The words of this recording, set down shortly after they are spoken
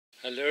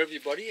Hello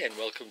everybody and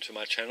welcome to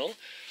my channel.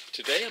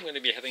 Today I'm going to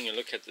be having a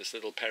look at this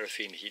little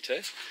paraffin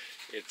heater.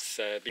 It's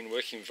been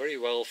working very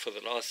well for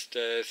the last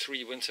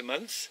 3 winter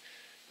months,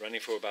 running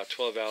for about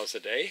 12 hours a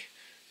day,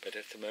 but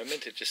at the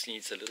moment it just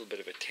needs a little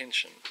bit of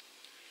attention.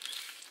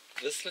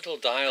 This little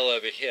dial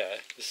over here,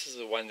 this is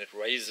the one that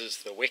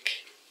raises the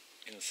wick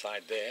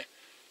inside there.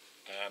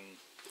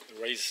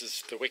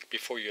 Raises the wick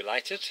before you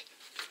light it,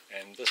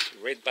 and this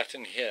red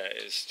button here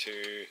is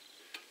to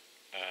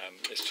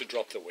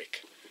drop the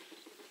wick.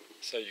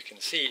 So you can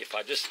see if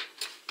I just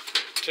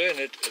turn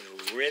it,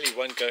 it really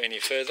won't go any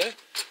further.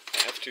 I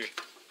have to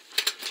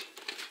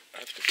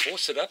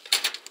force it up.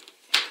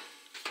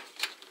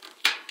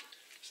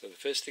 So the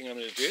first thing I'm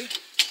going to do is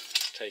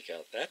take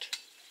out that.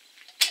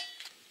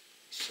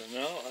 So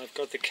now I've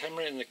got the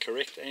camera in the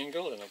correct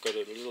angle and I've got a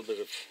little bit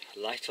of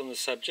light on the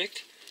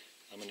subject.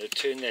 I'm going to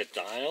turn that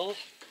dial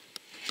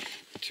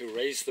to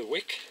raise the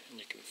wick and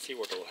you can see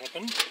what will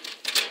happen.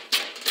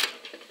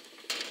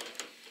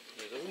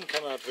 It doesn't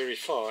come out very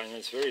far and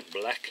it's very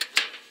black.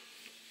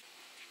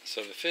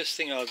 So the first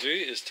thing I'll do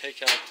is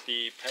take out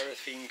the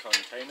paraffin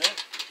container.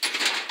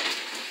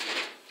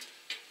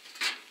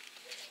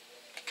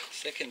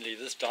 Secondly,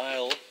 this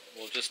dial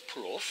will just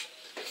pull off.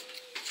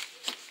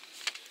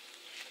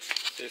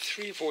 There are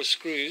 3 or 4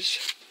 screws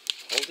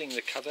holding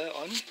the cover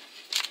on,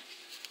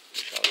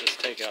 which I'll just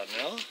take out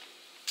now.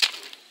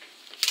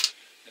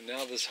 And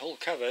now this whole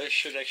cover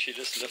should actually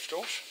just lift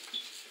off.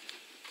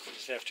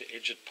 Just have to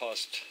edge it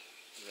past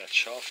that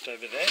shaft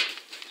over there.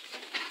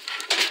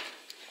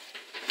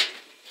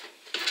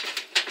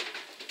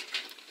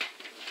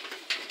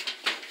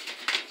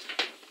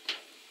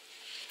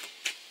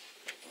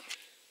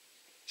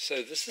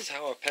 So this is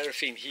how a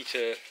paraffin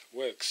heater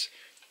works.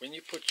 When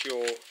you put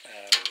your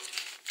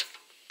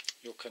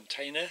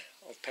container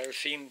of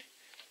paraffin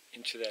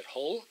into that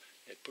hole,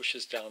 it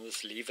pushes down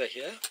this lever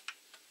here.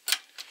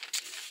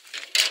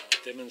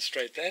 I'll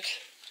demonstrate that.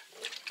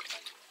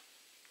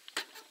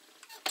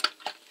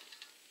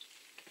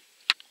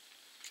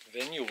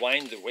 Then you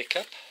wind the wick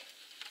up.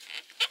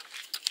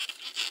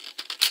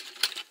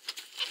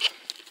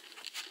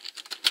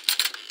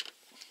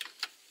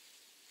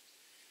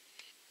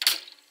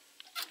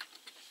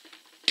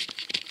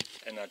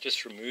 And I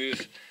just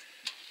remove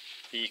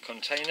the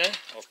container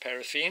of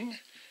paraffin.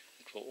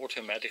 It will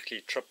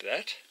automatically trip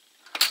that.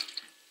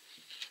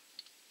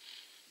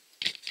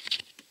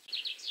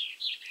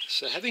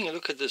 So having a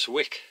look at this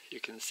wick, you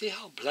can see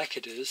how black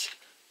it is.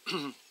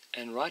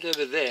 And right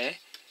over there,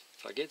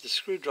 if I get the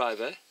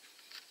screwdriver,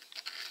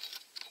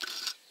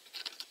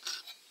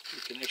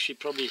 you can actually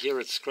probably hear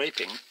it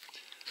scraping.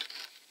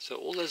 So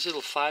all those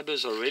little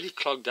fibres are really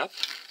clogged up,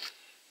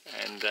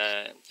 and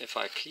if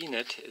I clean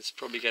it, it's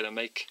probably going to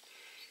make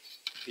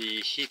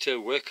the heater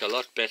work a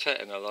lot better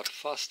and a lot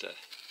faster.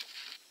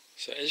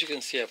 So as you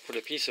can see, I've put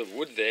a piece of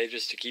wood there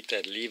just to keep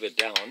that lever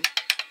down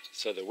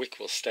so the wick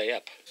will stay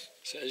up.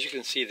 So as you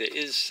can see, there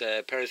is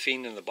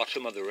paraffin in the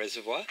bottom of the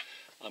reservoir.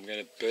 I'm going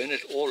to burn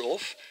it all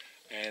off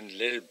and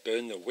let it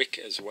burn the wick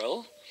as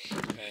well,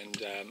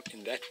 and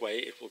in that way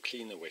it will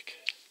clean the wick.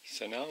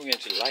 So now I'm going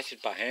to light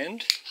it by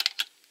hand,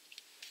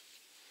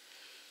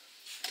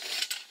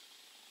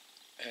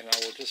 and I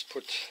will just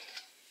put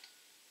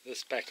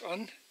this back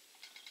on.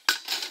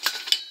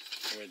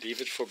 I'm going to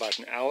leave it for about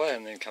an hour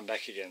and then come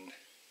back again.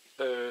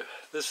 So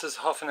this is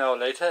half an hour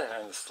later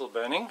and it's still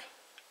burning.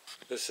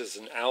 This is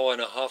an hour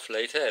and a half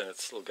later and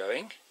it's still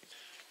going.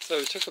 So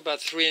it took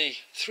about three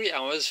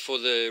hours for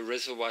the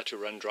reservoir to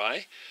run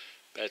dry,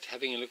 but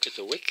having a look at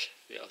the wick,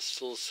 there are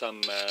still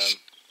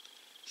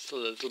still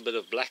a little bit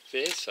of black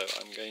there, so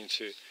I'm going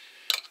to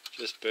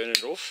just burn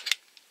it off.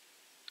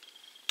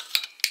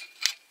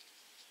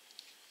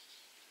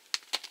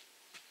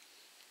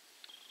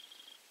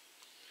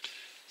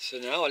 So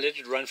now I let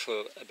it run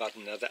for about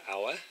another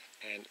hour,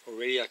 and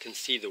already I can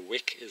see the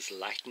wick is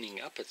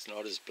lightening up. It's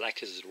not as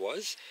black as it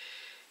was,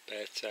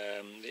 but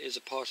there is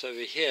a part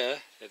over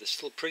here that is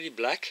still pretty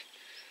black.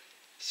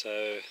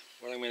 So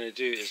what I'm going to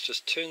do is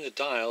just turn the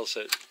dial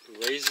so it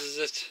raises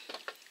it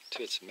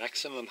to its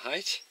maximum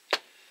height.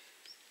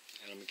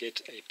 And I'm going to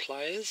get a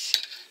pliers,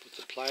 put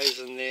the pliers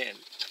in there and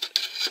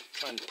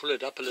try and pull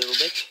it up a little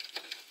bit,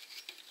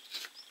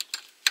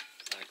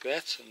 like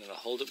that, and then I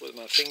hold it with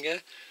my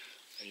finger,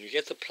 and you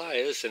get the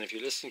pliers, and if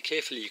you listen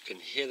carefully you can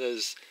hear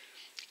those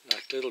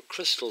like little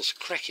crystals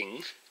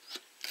cracking.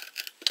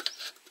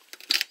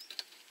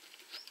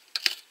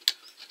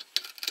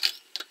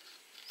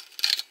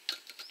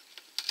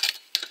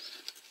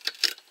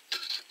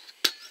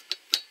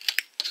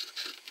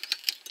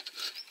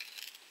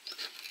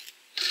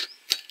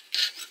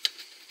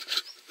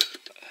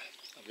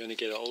 I'm going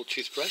to get an old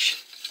toothbrush,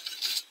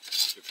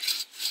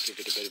 give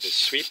it a bit of a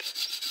sweep.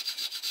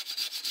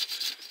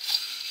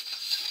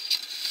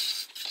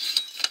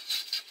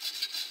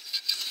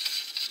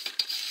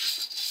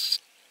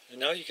 And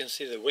now you can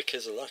see the wick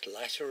is a lot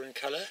lighter in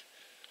colour,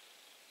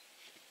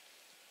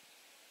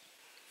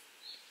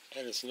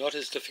 and it's not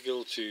as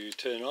difficult to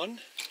turn on.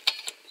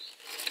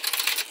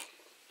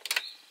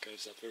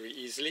 Goes up very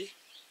easily.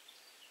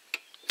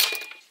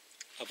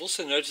 I've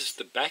also noticed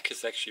the back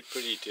is actually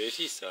pretty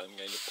dirty, so I'm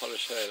going to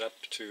polish that up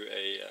to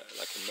a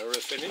like a mirror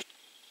finish.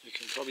 You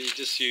can probably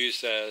just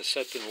use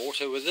soap and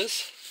water with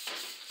this,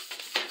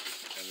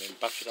 and then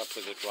buff it up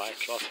with a dry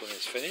cloth when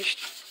it's finished.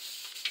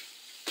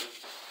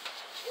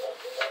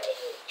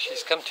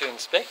 She's come to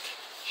inspect.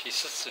 She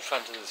sits in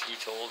front of this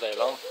heater all day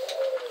long.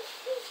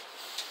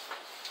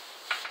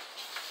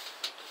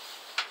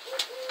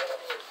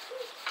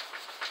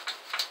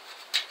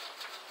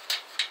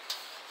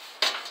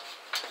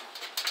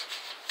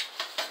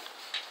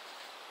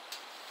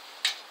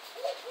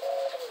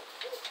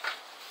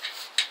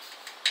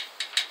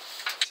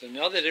 So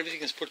now that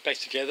everything is put back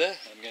together,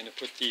 I'm going to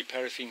put the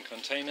paraffin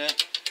container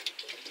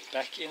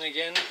back in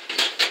again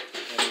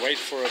and wait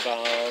for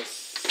about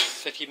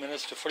 30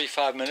 minutes to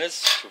 45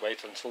 minutes to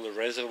wait until the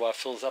reservoir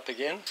fills up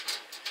again.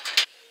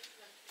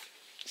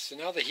 So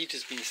now the heat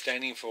has been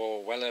standing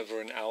for well over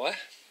an hour.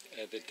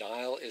 The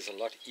dial is a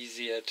lot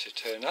easier to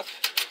turn up,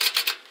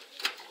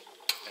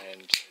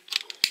 and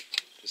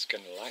just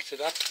going to light it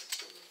up,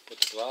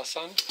 put the glass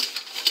on.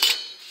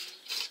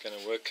 It's going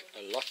to work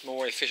a lot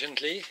more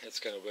efficiently, it's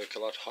going to work a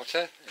lot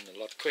hotter and a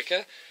lot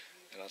quicker,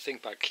 and I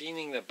think by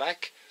cleaning the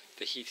back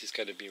the heat is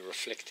going to be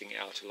reflecting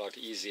out a lot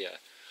easier.